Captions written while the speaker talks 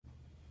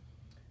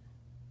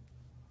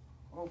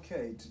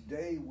Okay,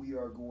 today we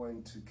are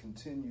going to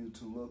continue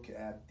to look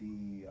at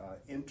the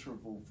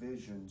interval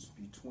visions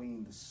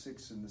between the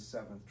sixth and the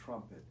seventh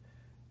trumpet.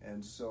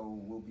 And so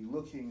we'll be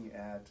looking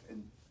at,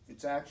 and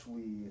it's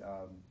actually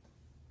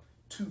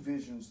two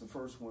visions. The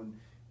first one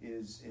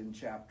is in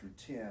chapter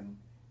 10,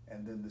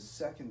 and then the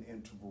second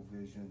interval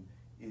vision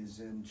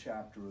is in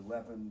chapter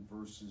 11,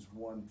 verses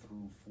 1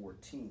 through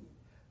 14.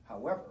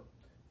 However,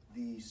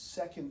 the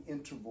second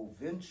interval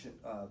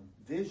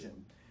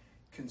vision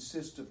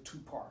consists of two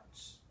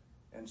parts.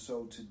 And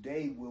so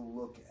today we'll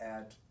look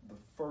at the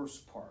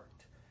first part.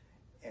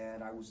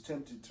 And I was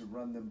tempted to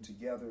run them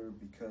together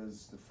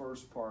because the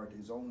first part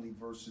is only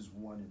verses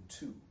 1 and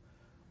 2.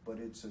 But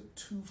it's a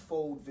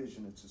twofold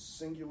vision. It's a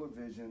singular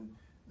vision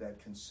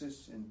that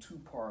consists in two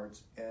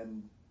parts,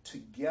 and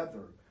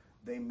together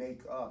they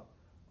make up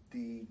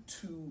the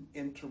two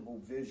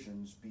interval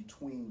visions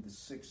between the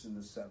sixth and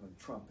the seventh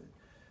trumpet.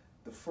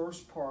 The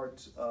first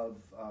part of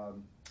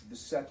the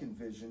second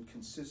vision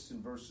consists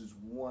in verses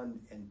 1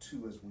 and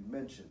 2, as we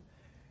mentioned.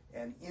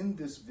 And in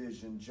this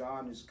vision,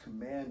 John is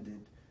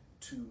commanded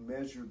to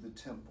measure the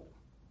temple.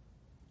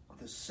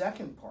 The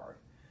second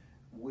part,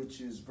 which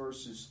is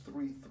verses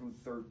 3 through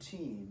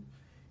 13,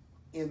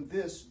 in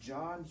this,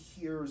 John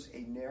hears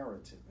a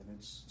narrative. And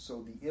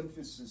so the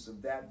emphasis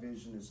of that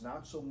vision is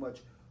not so much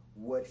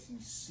what he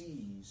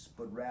sees,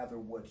 but rather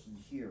what he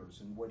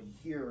hears. And what he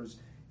hears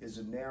is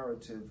a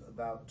narrative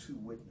about two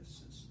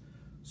witnesses.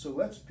 So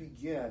let's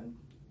begin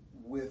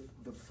with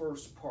the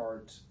first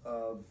part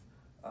of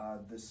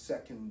this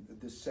second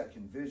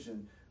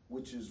vision,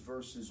 which is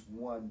verses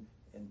 1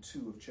 and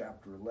 2 of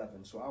chapter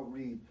 11. So I'll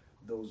read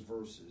those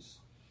verses.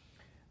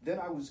 Then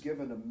I was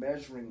given a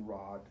measuring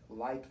rod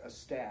like a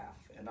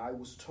staff, and I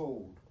was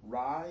told,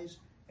 "Rise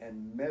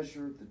and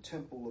measure the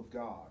temple of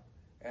God,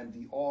 and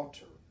the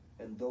altar,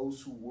 and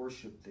those who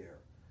worship there.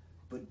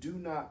 But do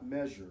not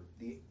measure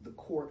the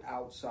court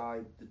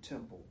outside the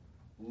temple.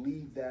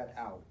 Leave that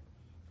out.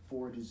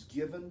 For it is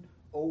given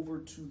over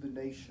to the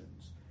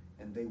nations,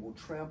 and they will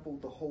trample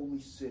the holy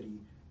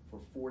city for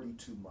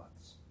 42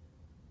 months.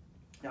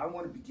 Now I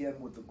want to begin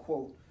with a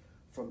quote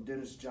from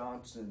Dennis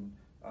Johnson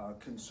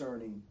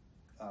concerning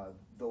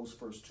those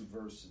first two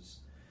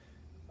verses.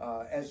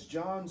 As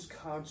John's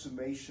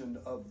consumption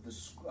of the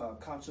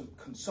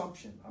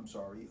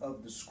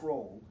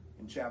scroll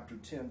in chapter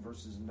 10,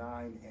 verses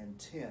 9 and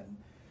 10,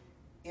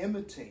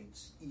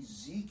 imitates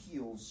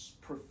Ezekiel's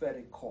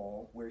prophetic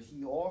call, where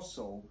he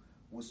also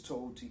was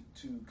told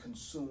to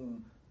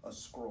consume a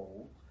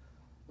scroll.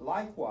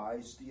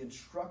 Likewise, the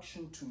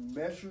instruction to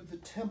measure the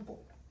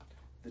temple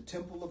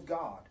of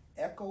God,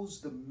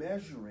 echoes the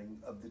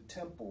measuring of the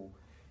temple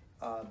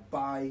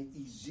by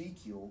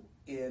Ezekiel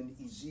in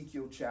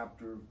Ezekiel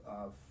chapter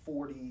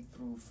 40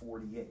 through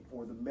 48,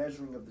 or the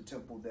measuring of the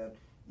temple that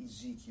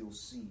Ezekiel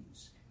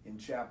sees in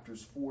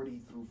chapters 40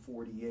 through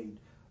 48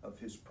 of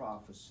his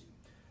prophecy.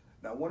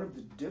 Now, one of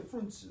the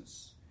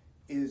differences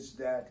is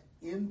that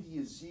in the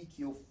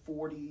Ezekiel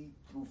 40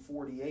 through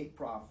 48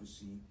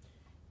 prophecy,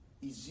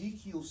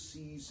 Ezekiel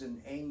sees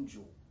an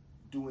angel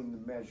doing the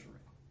measuring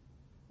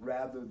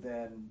rather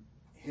than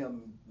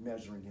him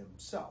measuring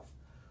himself.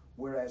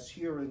 Whereas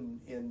here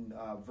in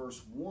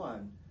verse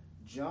 1,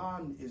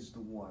 John is the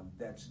one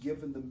that's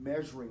given the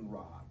measuring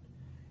rod,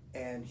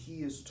 and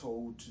he is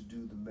told to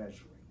do the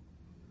measuring.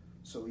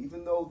 So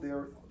even though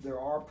there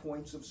are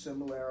points of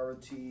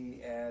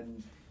similarity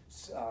and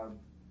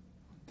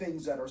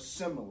things that are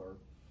similar,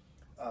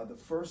 the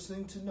first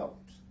thing to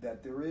note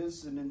that there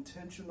is an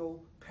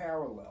intentional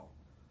parallel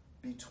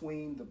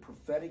between the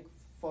prophetic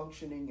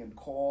functioning and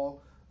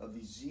call of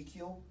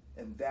Ezekiel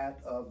and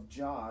that of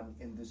John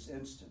in this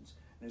instance.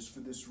 And it's for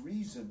this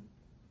reason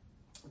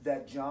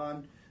that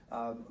John,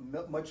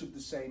 much of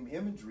the same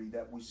imagery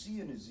that we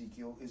see in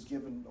Ezekiel is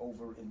given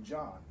over in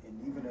John.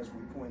 And even as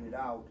we pointed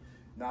out,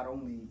 not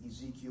only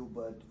Ezekiel,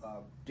 but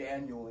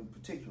Daniel in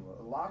particular.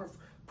 A lot of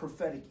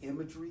prophetic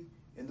imagery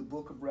in the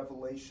book of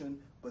Revelation,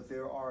 but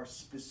there are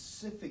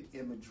specific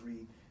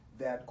imagery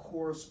that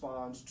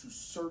corresponds to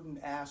certain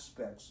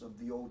aspects of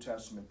the Old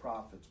Testament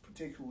prophets,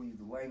 particularly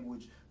the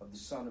language of the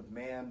Son of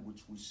Man,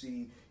 which we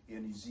see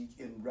in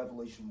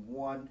Revelation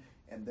 1,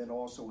 and then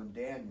also in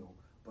Daniel,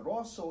 but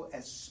also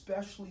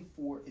especially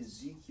for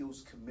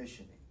Ezekiel's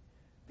commissioning,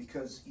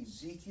 because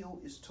Ezekiel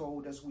is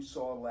told, as we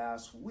saw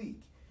last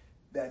week,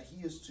 that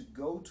he is to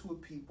go to a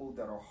people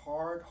that are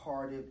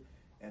hard-hearted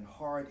and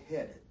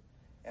hard-headed,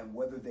 and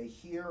whether they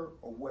hear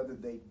or whether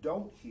they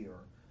don't hear,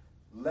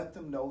 let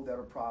them know that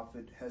a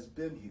prophet has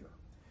been here.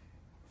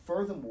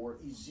 Furthermore,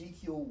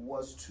 Ezekiel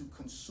was to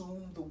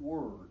consume the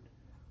word,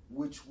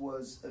 which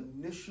was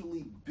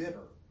initially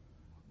bitter,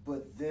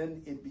 but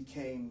then it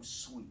became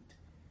sweet.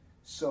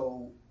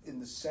 So in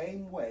the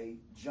same way,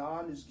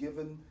 John is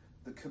given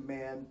the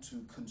command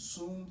to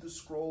consume the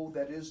scroll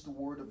that is the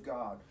word of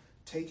God.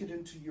 Take it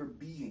into your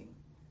being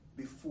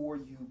before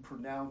you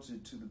pronounce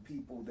it to the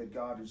people that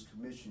God has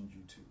commissioned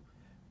you to.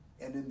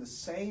 And in the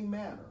same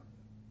manner,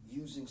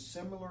 using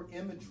similar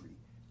imagery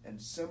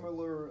and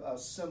similar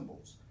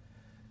symbols,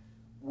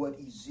 what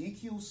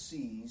Ezekiel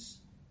sees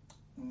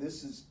And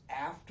this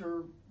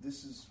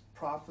is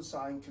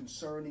prophesying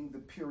concerning the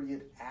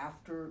period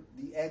after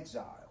the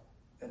exile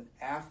and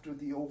after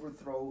the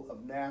overthrow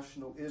of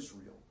national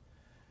Israel,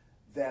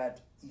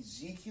 that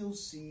Ezekiel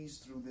sees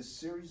through this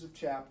series of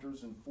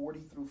chapters in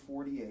 40 through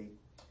 48.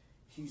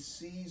 He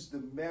sees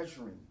the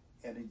measuring,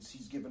 and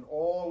he's given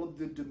all of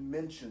the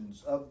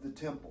dimensions of the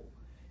temple,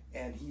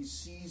 and he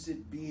sees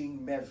it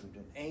being measured,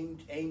 an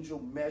angel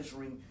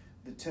measuring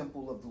the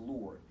temple of the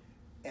Lord.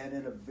 And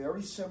in a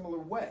very similar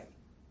way,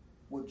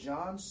 what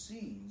John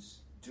sees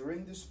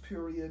during this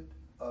period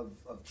of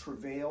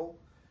travail,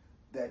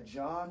 that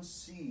John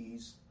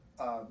sees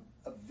a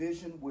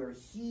vision where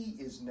he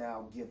is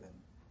now given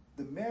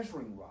the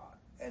measuring rod.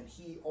 And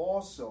he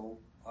also,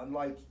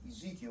 unlike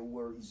Ezekiel,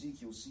 where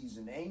Ezekiel sees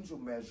an angel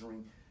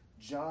measuring,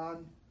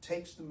 John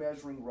takes the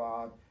measuring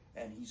rod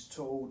and he's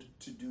told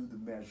to do the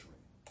measuring.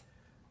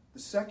 The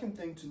second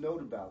thing to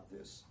note about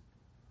this,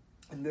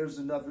 and here's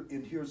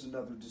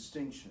another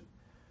distinction.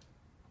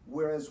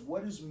 Whereas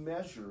what is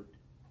measured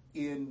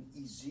in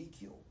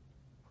Ezekiel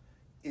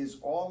is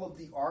all of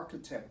the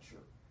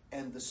architecture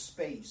and the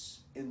space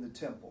in the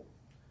temple.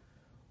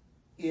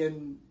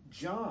 In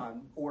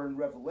John, or in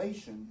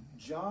Revelation,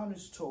 John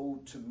is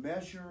told to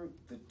measure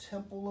the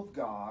temple of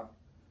God,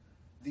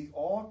 the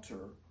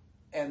altar,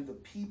 and the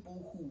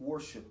people who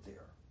worship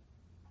there.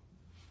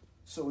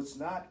 So it's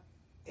not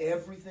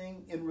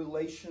everything in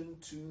relation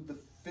to the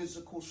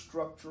physical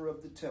structure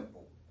of the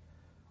temple,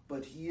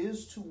 but he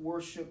is to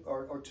worship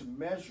or to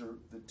measure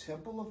the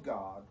temple of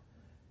God,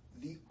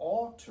 the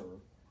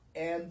altar,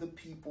 and the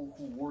people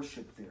who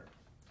worship there.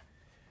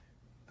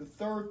 The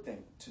third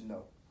thing to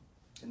note,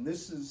 and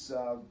this is,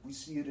 we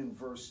see it in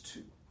verse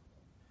 2.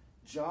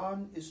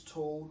 John is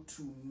told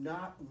to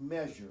not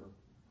measure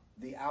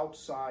the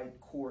outside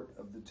court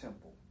of the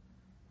temple.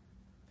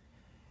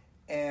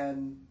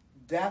 And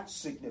that's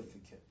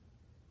significant.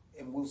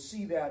 And we'll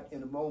see that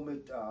in a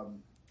moment,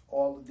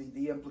 all of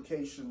the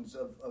implications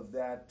of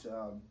that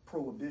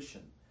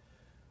prohibition.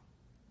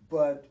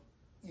 But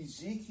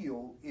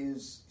Ezekiel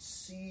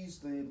sees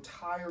the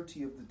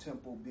entirety of the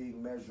temple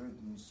being measured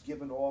and is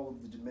given all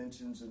of the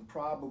dimensions, and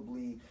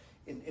probably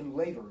in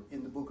later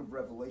in the book of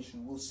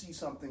Revelation, we'll see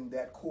something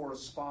that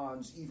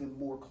corresponds even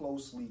more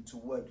closely to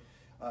what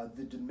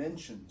the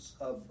dimensions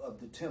of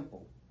the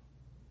temple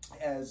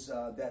as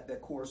that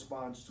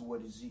corresponds to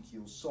what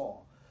Ezekiel saw.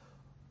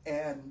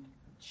 And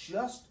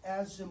just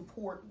as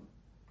important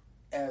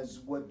as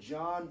what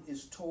John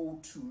is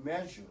told to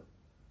measure,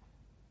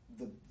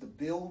 the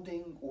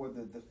building or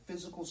the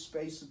physical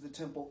space of the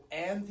temple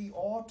and the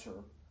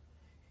altar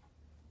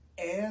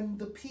and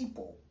the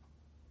people,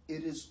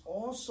 it is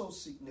also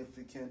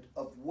significant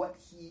of what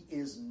he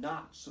is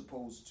not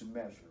supposed to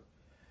measure.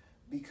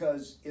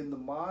 Because in the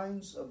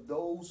minds of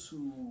those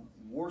who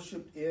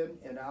worshiped in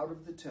and out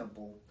of the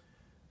temple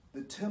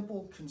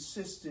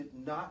consisted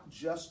not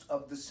just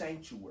of the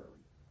sanctuary,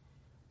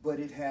 but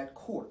it had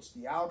courts,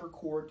 the outer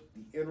court,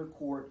 the inner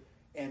court,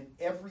 and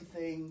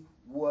everything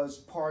was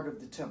part of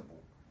the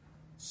temple.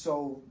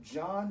 So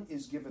John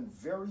is given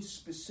very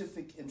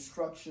specific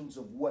instructions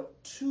of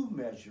what to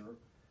measure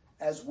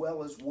as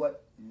well as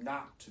what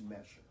not to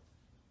measure.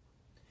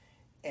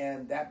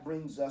 And that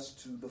brings us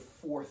to the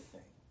fourth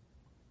thing.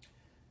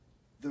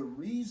 The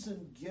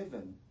reason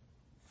given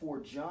for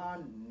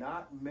John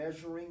not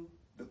measuring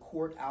the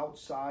court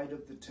outside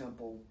of the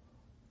temple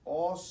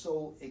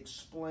also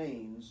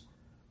explains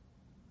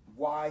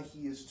why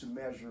he is to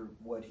measure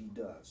what he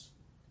does.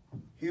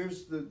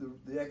 Here's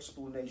the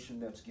explanation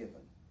that's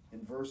given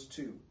in verse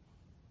 2.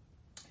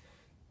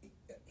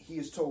 He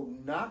is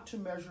told not to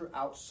measure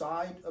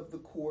outside of the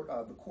court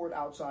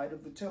outside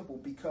of the temple,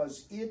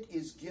 because it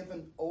is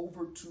given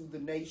over to the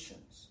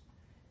nations,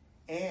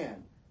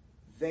 and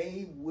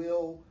they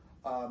will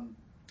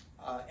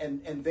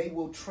they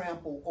will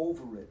trample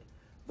over it,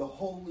 the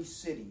holy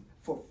city,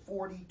 for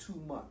 42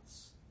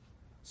 months.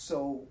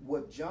 So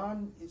what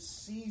John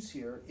sees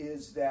here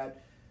is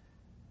that,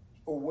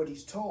 or what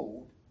he's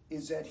told,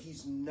 is that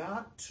he's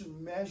not to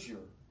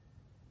measure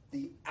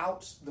the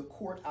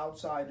court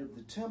outside of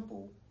the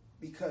temple,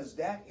 because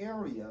that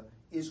area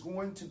is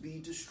going to be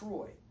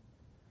destroyed.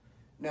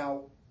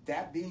 Now,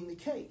 that being the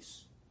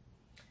case,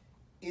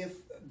 if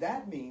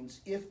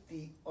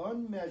the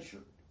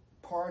unmeasured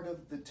part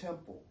of the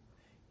temple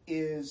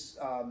is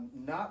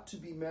not to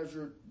be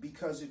measured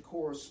because it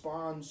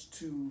corresponds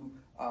to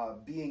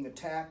being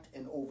attacked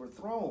and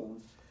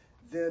overthrown,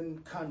 then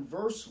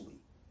conversely,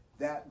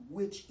 that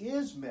which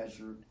is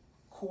measured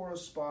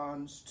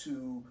corresponds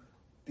to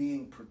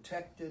being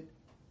protected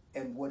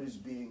and what is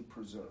being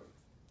preserved.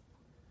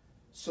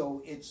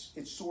 So it's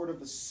sort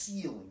of a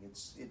sealing.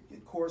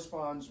 It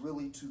corresponds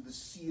really to the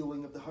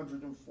sealing of the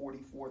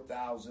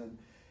 144,000,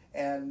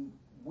 and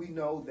we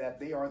know that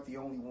they aren't the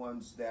only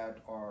ones that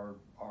are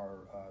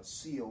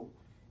sealed.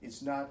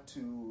 It's not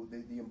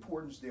the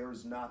importance there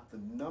is not the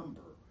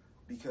number,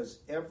 because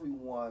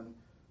everyone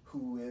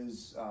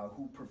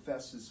who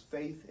professes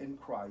faith in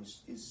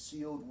Christ is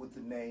sealed with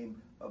the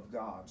name of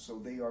God. So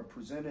they are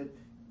presented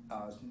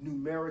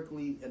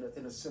numerically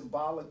in a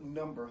symbolic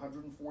number,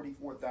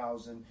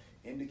 144,000,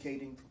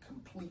 indicating the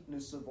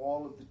completeness of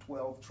all of the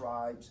 12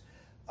 tribes.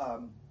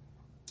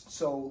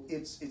 So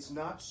it's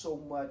not so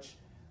much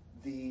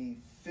the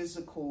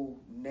physical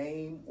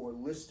name or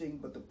listing,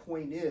 but the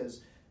point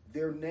is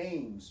their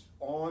names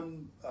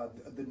on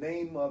the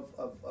name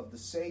of the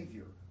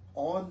Savior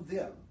on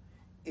them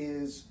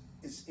is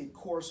it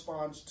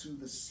corresponds to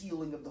the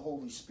sealing of the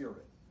Holy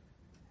Spirit.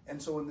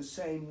 And so in the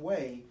same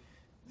way,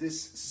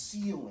 this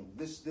sealing,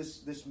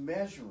 this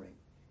measuring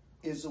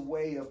is a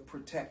way of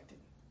protecting.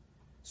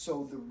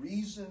 So the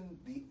reason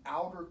the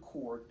outer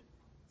court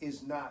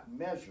is not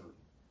measured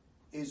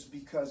is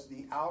because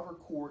the outer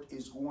court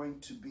is going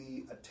to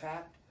be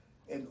attacked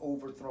and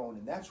overthrown.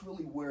 And that's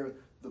really where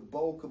the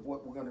bulk of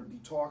what we're going to be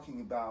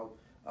talking about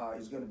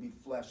is going to be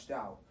fleshed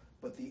out.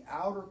 But the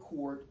outer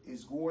court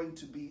is going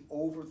to be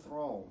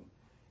overthrown.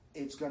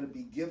 It's going to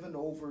be given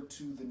over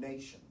to the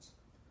nations.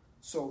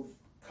 So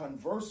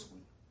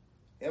conversely,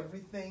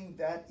 everything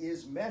that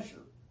is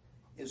measured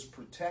is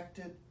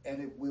protected and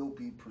it will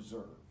be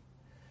preserved.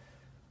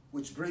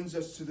 Which brings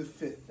us to the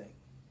fifth thing.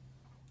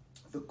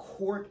 The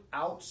court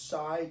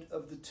outside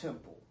of the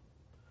temple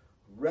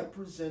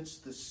represents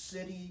the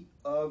city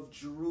of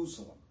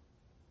Jerusalem,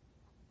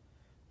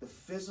 the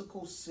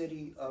physical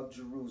city of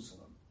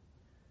Jerusalem.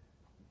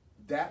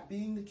 That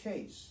being the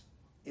case,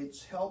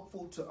 it's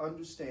helpful to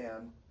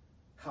understand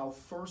how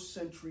first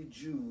century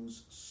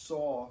Jews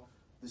saw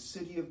the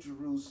city of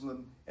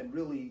Jerusalem, and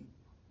really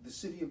the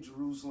city of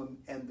Jerusalem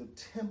and the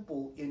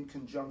temple in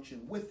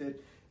conjunction with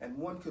it, and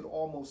one could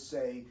almost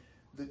say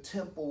the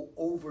temple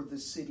over the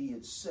city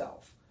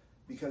itself,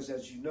 because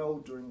as you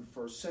know, during the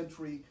first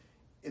century,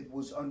 it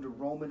was under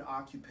Roman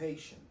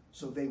occupation.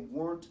 So they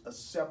weren't a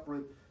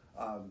separate,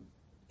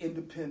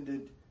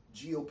 independent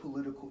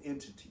geopolitical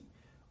entity,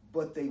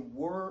 but they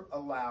were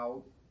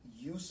allowed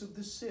use of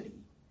the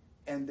city,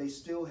 and they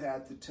still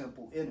had the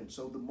temple in it.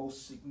 So the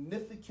most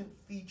significant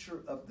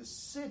feature of the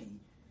city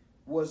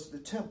was the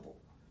temple,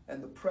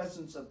 and the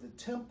presence of the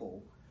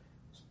temple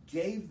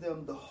gave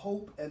them the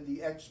hope and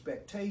the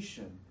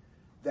expectation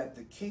that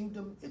the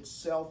kingdom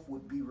itself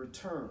would be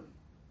returned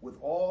with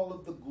all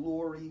of the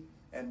glory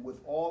and with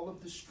all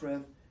of the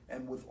strength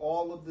and with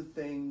all of the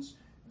things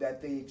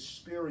that they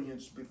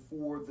experienced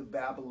before the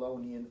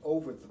Babylonian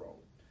overthrow.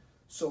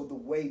 So the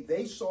way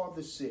they saw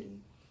the city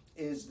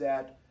is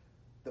that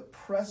the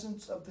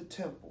presence of the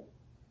temple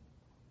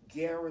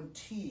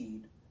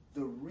guaranteed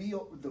the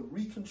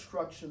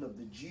reconstruction of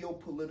the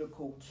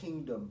geopolitical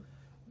kingdom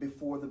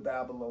before the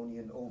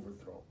Babylonian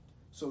overthrow.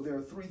 So there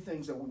are three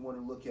things that we want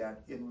to look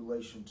at in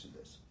relation to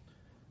this.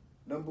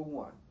 Number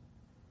one,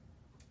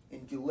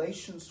 in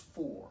Galatians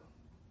 4,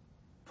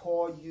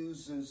 Paul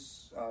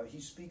uses,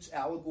 he speaks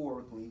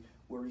allegorically,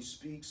 where he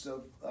speaks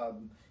of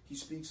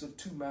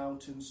two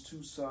mountains,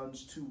 two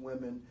sons, two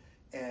women,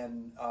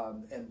 and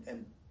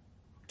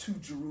two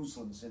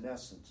Jerusalems in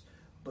essence.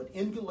 But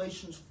in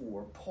Galatians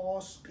 4,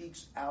 Paul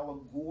speaks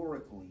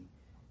allegorically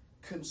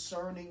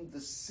concerning the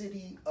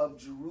city of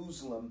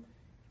Jerusalem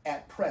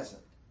at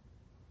present.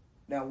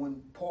 Now,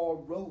 when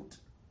Paul wrote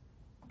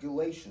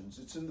Galatians,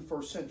 it's in the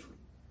first century.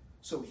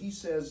 So he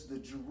says the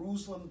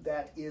Jerusalem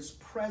that is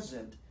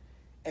present,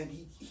 and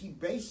he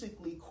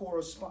basically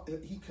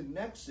he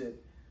connects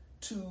it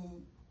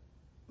to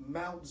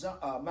Mount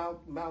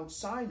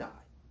Sinai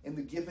in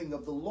the giving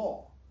of the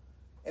law.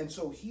 And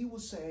so he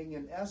was saying,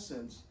 in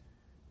essence,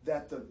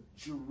 that the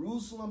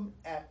Jerusalem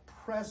at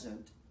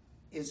present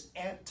is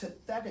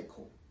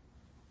antithetical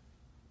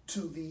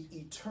to the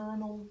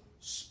eternal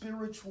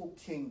spiritual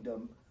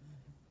kingdom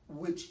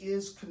which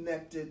is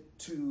connected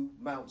to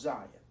Mount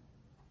Zion.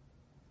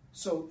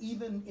 So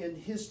even in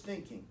his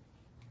thinking,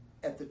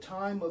 at the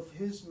time of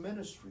his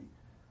ministry,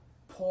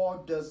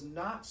 Paul does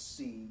not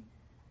see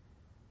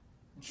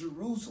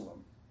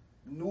Jerusalem,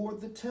 nor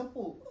the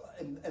temple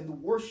and the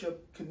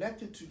worship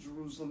connected to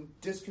Jerusalem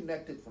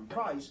disconnected from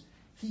Christ.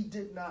 He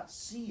did not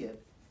see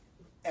it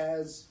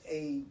as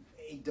a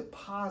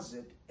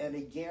deposit and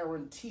a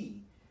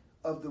guarantee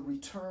of the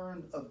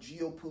return of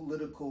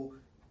geopolitical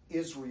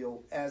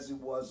Israel as it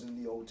was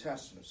in the Old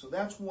Testament. So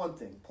that's one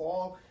thing.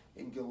 Paul,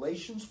 in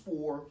Galatians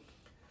 4,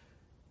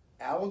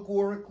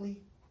 allegorically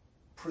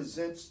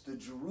presents the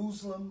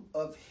Jerusalem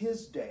of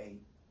his day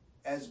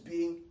as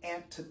being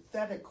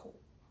antithetical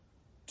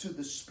to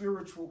the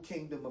spiritual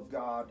kingdom of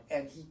God,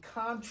 and he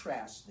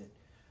contrasts it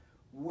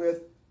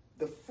with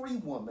the free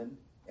woman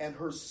and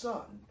her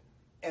son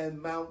and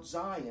Mount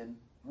Zion,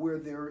 where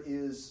there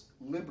is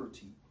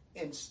liberty.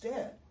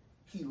 Instead,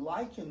 he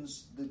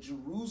likens the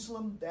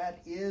Jerusalem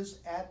that is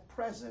at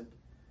present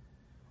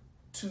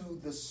to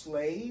the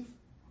slave,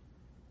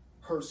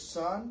 her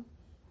son,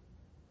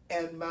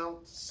 and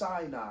Mount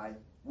Sinai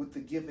with the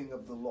giving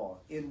of the law,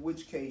 in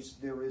which case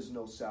there is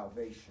no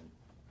salvation.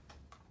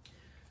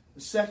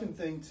 The second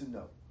thing to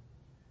note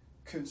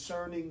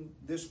concerning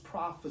this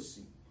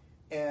prophecy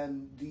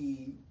and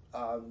the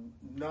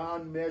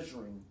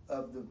non-measuring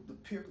of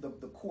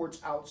the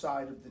courts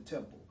outside of the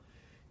temple.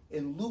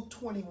 In Luke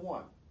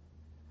 21,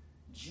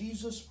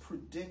 Jesus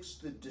predicts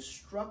the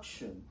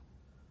destruction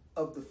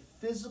of the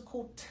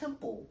physical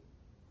temple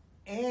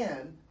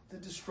and the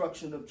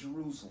destruction of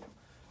Jerusalem.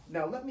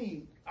 Now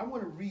I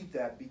want to read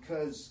that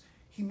because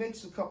he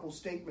makes a couple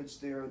statements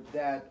there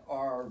that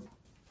are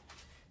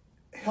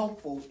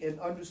helpful in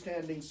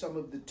understanding some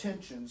of the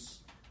tensions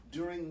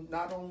during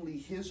not only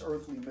his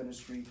earthly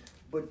ministry,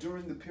 but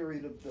during the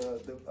period of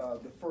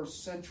the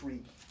first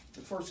century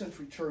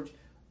church,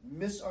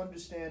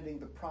 misunderstanding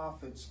the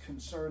prophets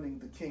concerning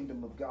the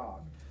kingdom of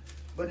God.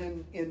 But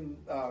in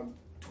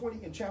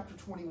chapter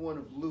 21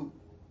 of Luke,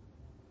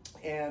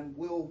 and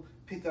we'll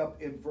pick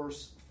up in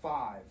verse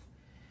 5,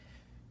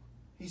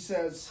 he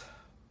says,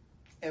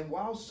 "And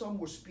while some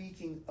were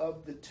speaking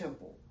of the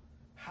temple,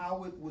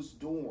 how it was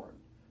adorned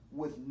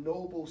with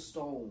noble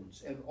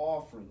stones and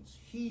offerings,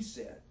 he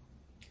said,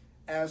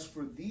 as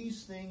for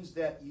these things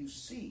that you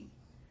see,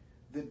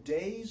 the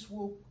days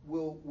will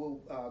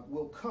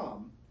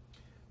come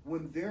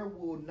when there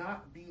will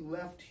not be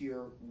left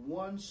here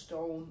one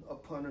stone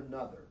upon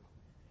another,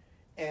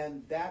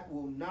 and that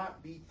will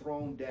not be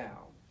thrown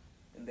down.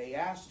 And they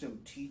asked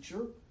him,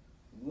 Teacher,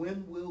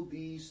 when will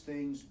these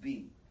things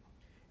be?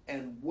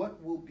 And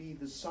what will be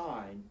the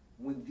sign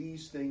when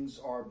these things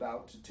are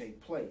about to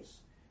take place?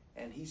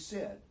 And he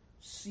said,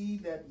 See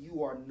that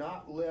you are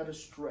not led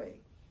astray,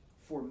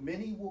 for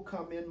many will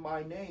come in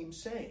my name,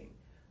 saying,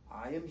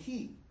 I am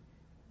he,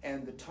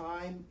 and the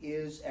time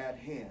is at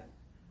hand.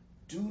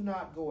 Do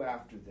not go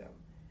after them.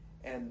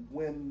 And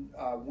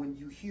when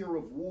you hear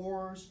of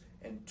wars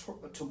and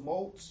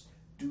tumults,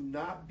 do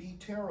not be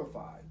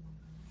terrified,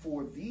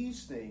 for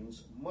these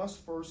things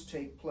must first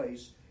take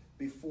place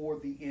before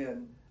the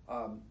end,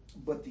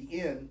 but the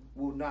end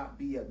will not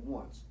be at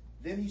once.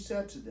 Then he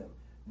said to them,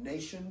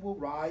 Nation will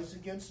rise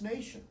against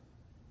nation,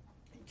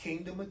 and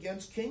kingdom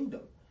against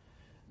kingdom.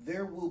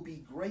 There will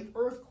be great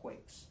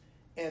earthquakes,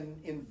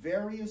 and in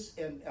various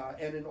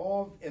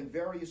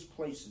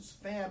places,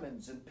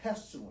 famines and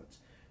pestilence,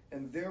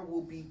 and there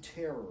will be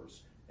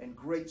terrors and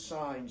great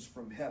signs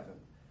from heaven.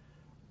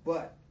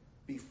 But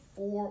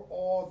before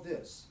all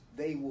this,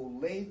 they will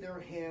lay their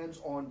hands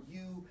on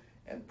you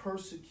and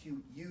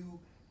persecute you,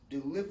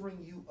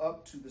 delivering you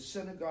up to the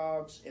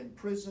synagogues and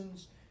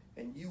prisons,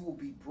 and you will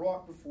be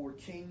brought before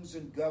kings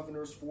and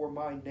governors for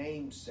my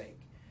name's sake.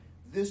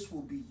 This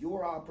will be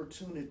your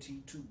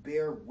opportunity to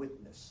bear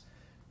witness."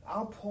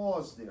 I'll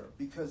pause there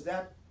because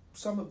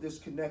some of this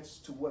connects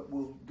to what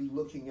we'll be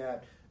looking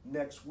at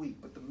next week.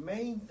 But the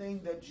main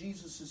thing that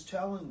Jesus is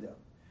telling them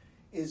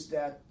is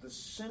that the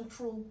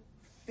central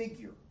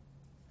figure,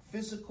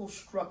 physical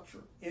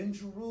structure in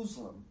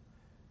Jerusalem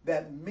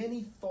that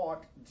many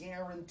thought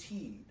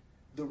guaranteed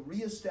the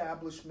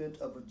reestablishment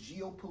of a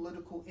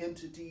geopolitical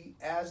entity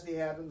as they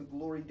had in the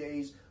glory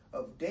days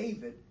of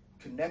David,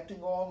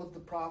 connecting all of the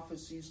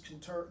prophecies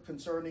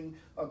concerning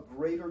a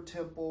greater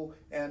temple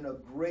and a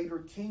greater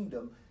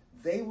kingdom,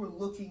 they were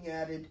looking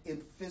at it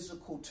in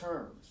physical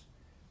terms.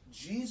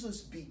 Jesus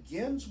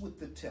begins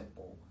with the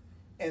temple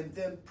and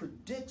then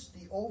predicts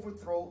the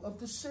overthrow of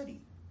the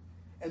city.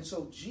 And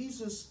so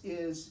Jesus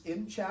is,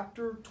 in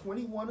chapter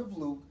 21 of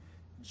Luke,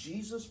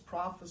 Jesus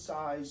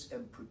prophesies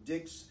and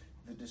predicts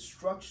the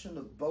destruction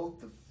of both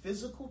the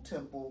physical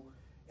temple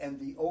and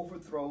the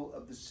overthrow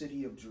of the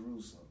city of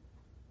Jerusalem.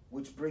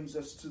 Which brings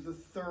us to the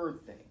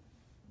third thing.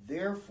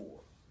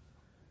 Therefore,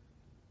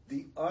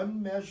 the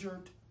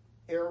unmeasured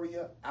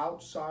area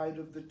outside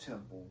of the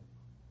temple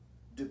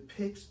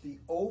depicts the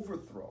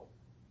overthrow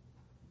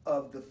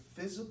of the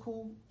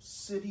physical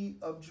city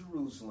of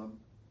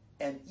Jerusalem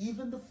and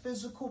even the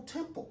physical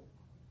temple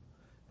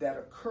that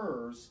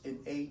occurs in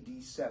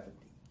AD 70.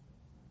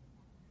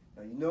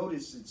 Now you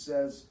notice it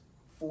says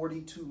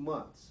 42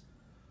 months.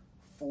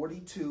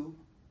 42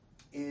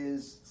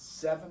 is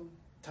 7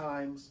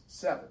 times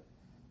 7.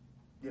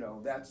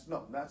 That's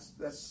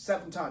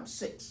 7 times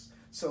 6.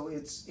 So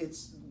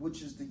it's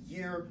which is the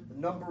year, the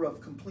number of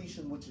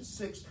completion, which is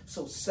 6.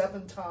 So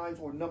 7 times,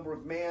 or number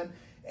of man,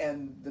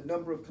 and the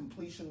number of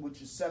completion,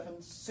 which is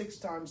 7. 6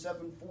 times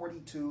 7,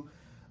 42.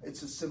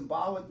 It's a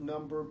symbolic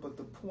number, but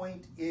the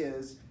point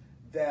is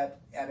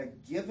that at a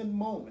given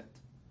moment,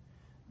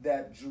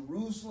 that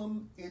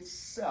Jerusalem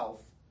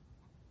itself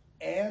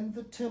and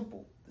the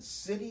temple, the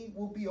city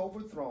will be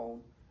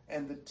overthrown,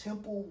 and the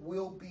temple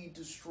will be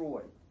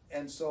destroyed.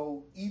 And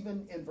so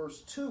even in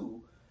verse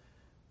 2,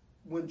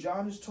 when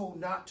John is told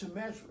not to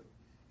measure it,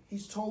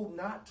 he's told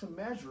not to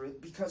measure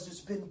it because it's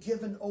been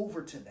given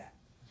over to that.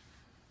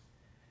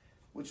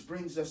 Which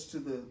brings us to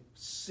the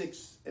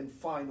sixth and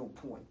final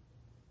point.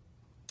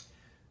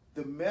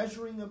 The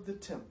measuring of the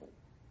temple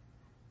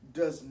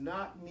does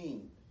not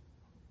mean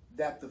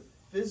that the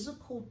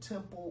physical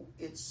temple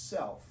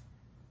itself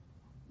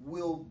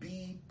will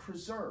be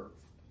preserved.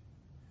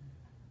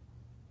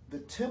 The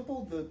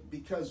temple,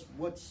 because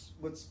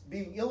what's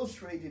being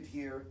illustrated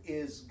here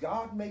is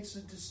God makes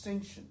a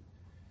distinction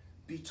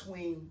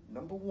between,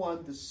 number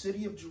one, the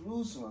city of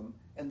Jerusalem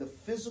and the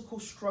physical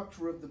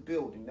structure of the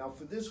building. Now,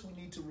 for this, we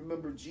need to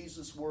remember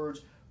Jesus' words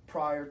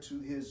prior to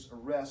his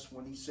arrest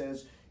when he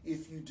says,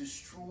 if you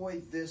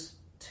destroy this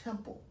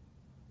temple,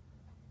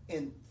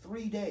 in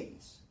 3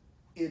 days,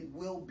 it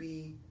will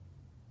be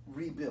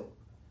rebuilt.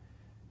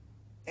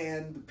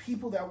 And the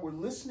people that were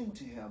listening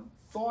to him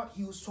thought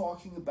he was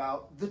talking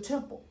about the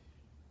temple,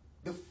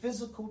 the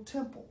physical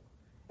temple.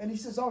 And he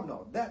says, oh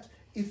no,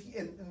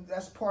 and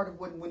that's part of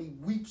when he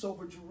weeps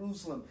over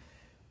Jerusalem.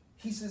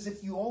 He says,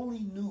 if you only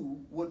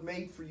knew what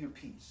made for your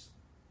peace.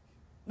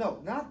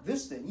 No, not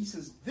this thing. He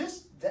says,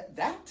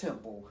 that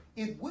temple,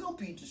 it will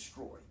be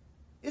destroyed.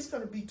 It's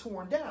going to be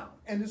torn down,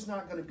 and it's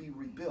not going to be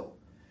rebuilt.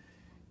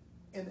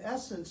 In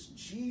essence,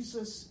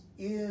 Jesus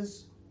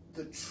is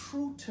the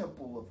true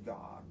temple of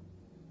God,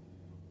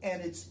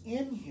 and it's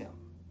in him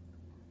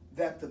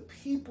that the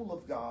people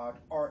of God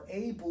are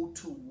able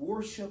to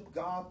worship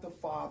God the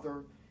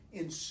Father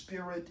in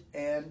spirit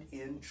and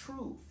in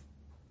truth.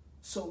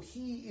 So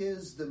he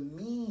is the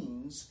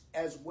means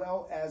as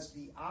well as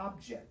the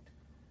object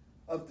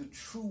of the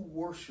true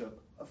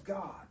worship of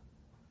God.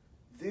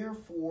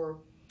 Therefore,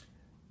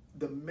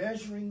 the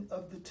measuring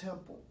of the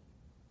temple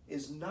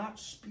is not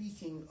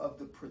speaking of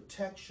the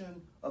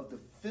protection of the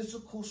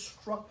physical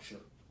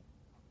structure,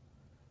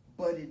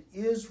 but it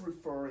is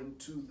referring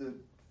to the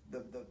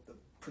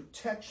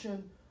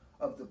protection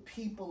of the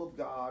people of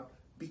God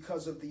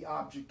because of the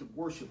object of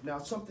worship. Now,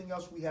 something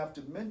else we have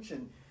to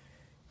mention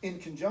in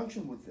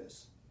conjunction with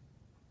this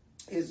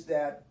is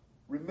that,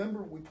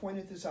 remember, we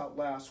pointed this out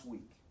last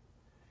week,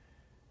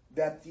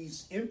 that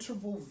these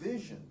interval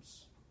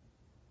visions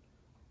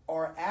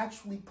are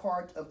actually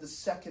part of the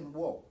second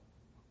woe.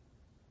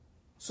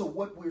 So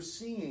what we're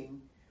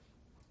seeing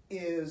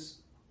is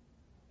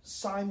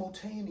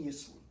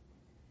simultaneously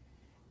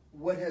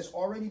what has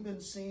already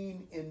been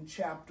seen in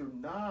chapter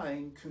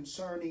 9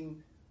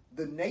 concerning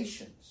the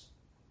nations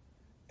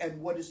and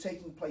what is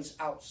taking place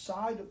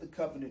outside of the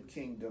covenant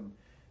kingdom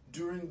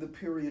during the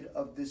period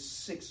of this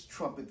sixth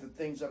trumpet, the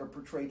things that are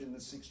portrayed in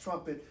the sixth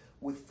trumpet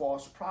with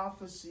false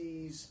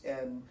prophecies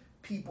and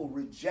people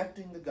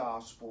rejecting the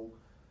gospel.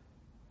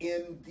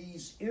 In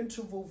these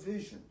interval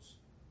visions,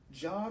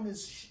 John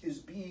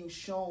is being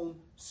shown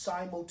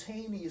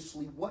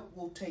simultaneously what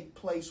will take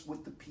place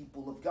with the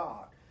people of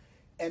God.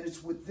 And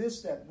it's with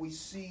this that we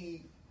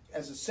see,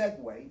 as a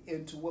segue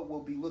into what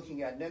we'll be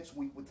looking at next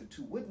week with the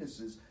two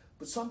witnesses,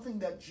 but something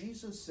that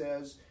Jesus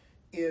says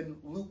in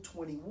Luke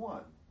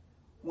 21,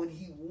 when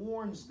he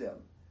warns them,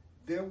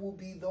 there will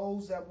be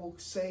those that will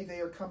say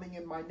they are coming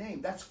in my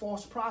name. That's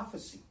false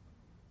prophecy.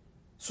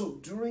 So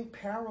during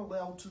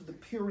parallel to the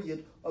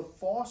period of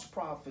false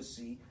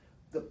prophecy,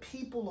 the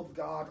people of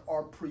God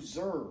are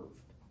preserved,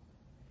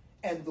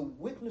 and the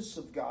witness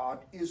of God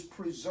is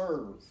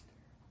preserved.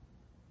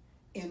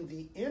 In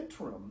the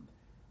interim,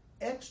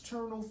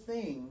 external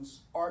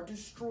things are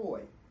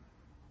destroyed.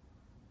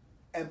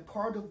 And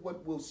part of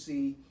what we'll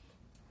see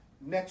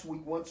next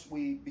week, once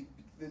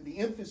the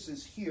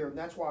emphasis here, and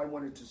that's why I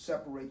wanted to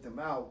separate them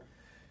out,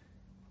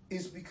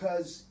 is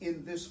because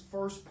in this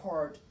first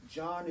part,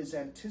 John is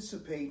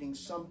anticipating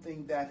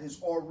something that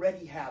has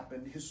already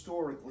happened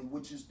historically,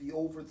 which is the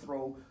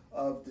overthrow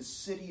of the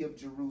city of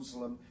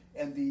Jerusalem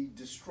and the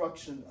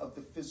destruction of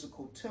the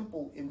physical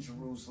temple in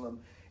Jerusalem.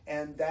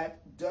 And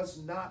that does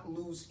not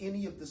lose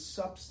any of the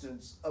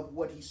substance of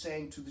what he's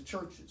saying to the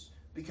churches.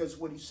 Because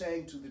what he's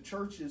saying to the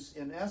churches,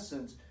 in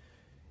essence,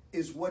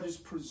 is what is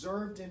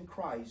preserved in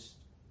Christ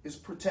is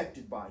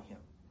protected by him.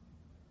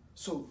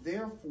 So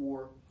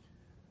therefore,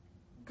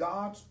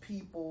 God's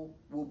people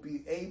will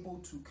be able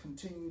to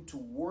continue to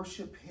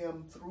worship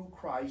him through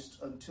Christ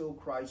until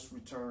Christ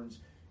returns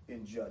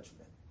in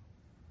judgment.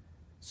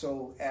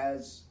 So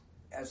as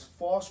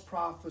false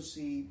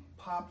prophecy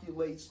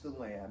populates the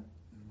land,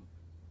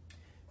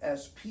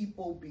 as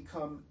people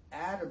become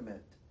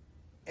adamant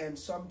and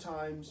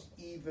sometimes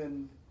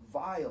even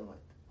violent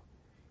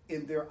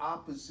in their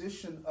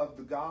opposition of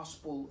the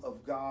gospel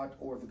of God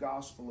or the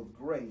gospel of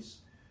grace,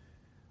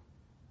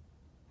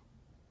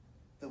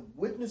 the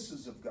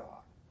witnesses of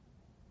God,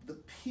 the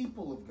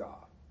people of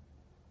God,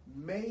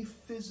 may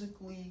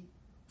physically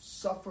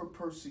suffer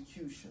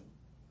persecution,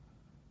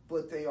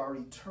 but they are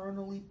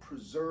eternally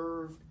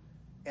preserved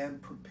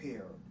and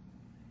prepared.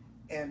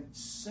 And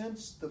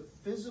since the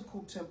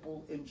physical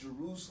temple in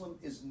Jerusalem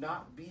is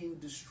not being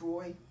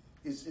destroyed,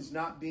 is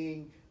not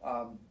being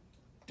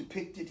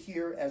depicted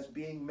here as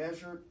being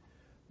measured,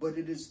 but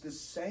it is the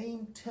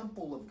same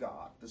temple of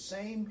God, the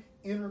same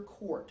inner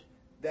court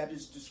that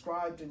is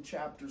described in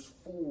chapters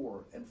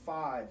 4 and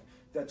 5,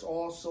 that's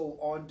also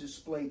on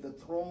display, the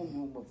throne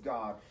room of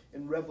God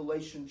in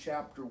Revelation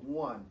chapter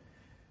 1.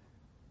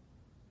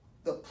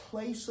 The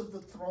place of the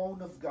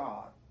throne of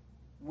God,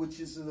 which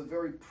is in the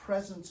very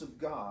presence of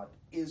God,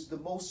 is the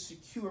most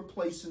secure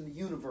place in the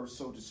universe,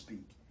 so to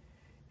speak.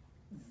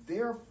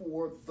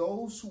 Therefore,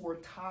 those who are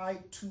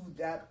tied to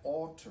that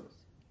altar,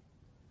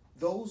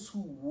 those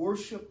who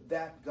worship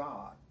that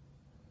God,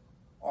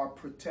 are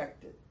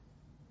protected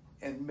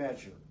and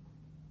measured.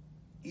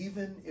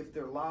 Even if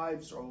their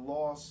lives are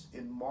lost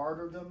in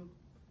martyrdom,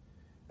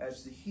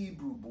 as the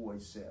Hebrew boy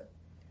said,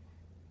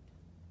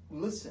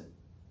 listen,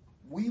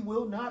 we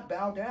will not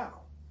bow down.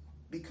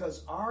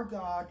 because our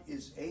God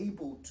is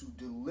able to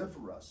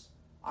deliver us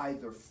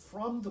either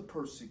from the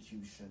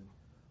persecution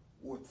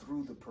or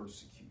through the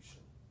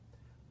persecution.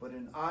 But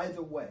in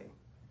either way,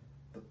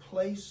 the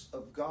place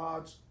of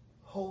God's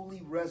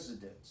holy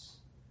residence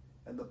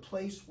and the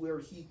place where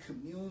he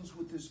communes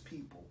with his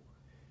people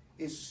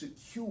is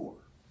secure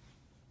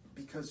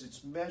because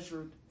it's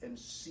measured and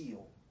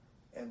sealed.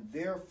 And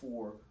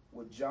therefore,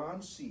 what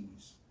John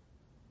sees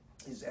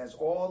is, as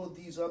all of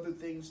these other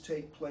things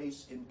take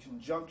place in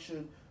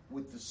conjunction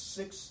with the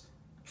sixth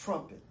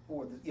trumpet,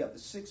 the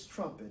sixth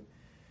trumpet,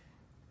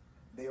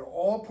 they are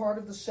all part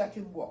of the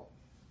second woe.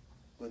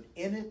 But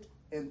in it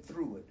and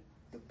through it,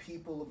 the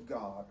people of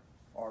God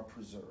are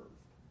preserved.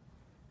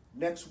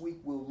 Next week,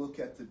 we'll look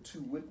at the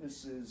two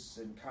witnesses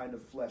and kind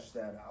of flesh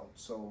that out.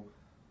 So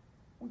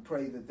we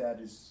pray that that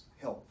is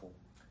helpful.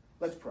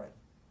 Let's pray.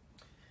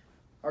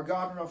 Our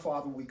God and our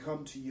Father, we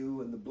come to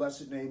you in the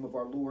blessed name of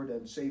our Lord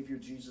and Savior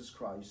Jesus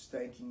Christ,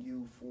 thanking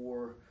you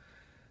for,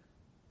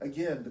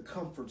 again, the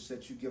comforts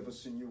that you give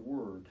us in your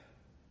word.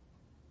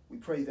 We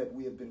pray that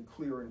we have been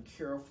clear and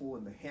careful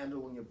in the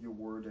handling of your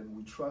word, and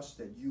we trust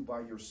that you,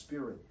 by your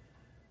Spirit,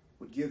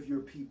 would give your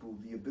people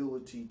the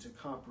ability to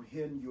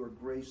comprehend your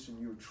grace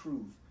and your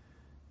truth,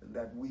 and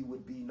that we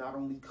would be not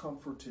only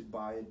comforted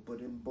by it,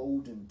 but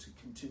emboldened to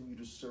continue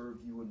to serve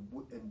you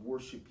and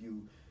worship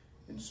you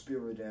in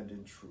spirit and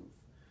in truth.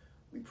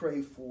 We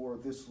pray for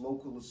this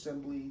local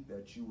assembly,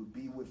 that you would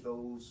be with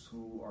those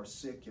who are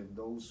sick and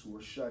those who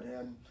are shut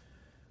in.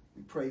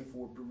 We pray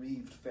for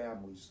bereaved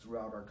families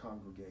throughout our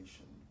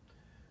congregation.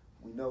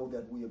 We know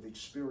that we have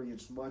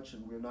experienced much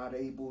and we're not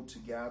able to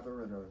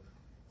gather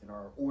in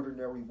our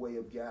ordinary way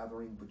of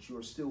gathering, but you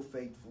are still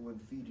faithful in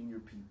feeding your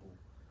people.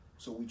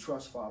 So we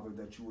trust, Father,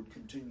 that you would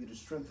continue to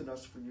strengthen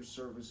us for your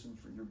service and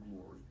for your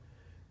glory.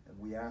 And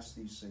we ask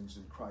these things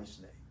in Christ's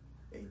name.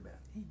 Amen.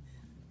 Amen.